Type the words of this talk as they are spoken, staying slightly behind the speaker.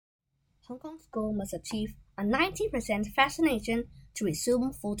Hong Kong school must achieve a 90% vaccination to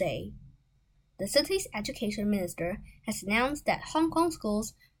resume full day. The city's education minister has announced that Hong Kong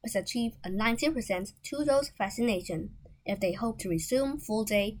schools must achieve a 90% two-dose vaccination if they hope to resume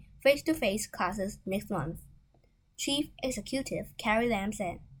full-day face-to-face classes next month. Chief Executive Carrie Lam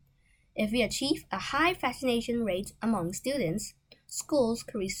said, "If we achieve a high vaccination rate among students, schools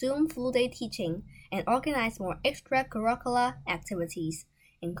could resume full-day teaching and organize more extracurricular activities,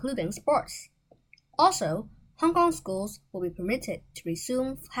 including sports. Also, Hong Kong schools will be permitted to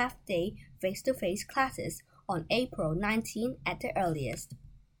resume half-day face-to-face classes on April 19 at the earliest."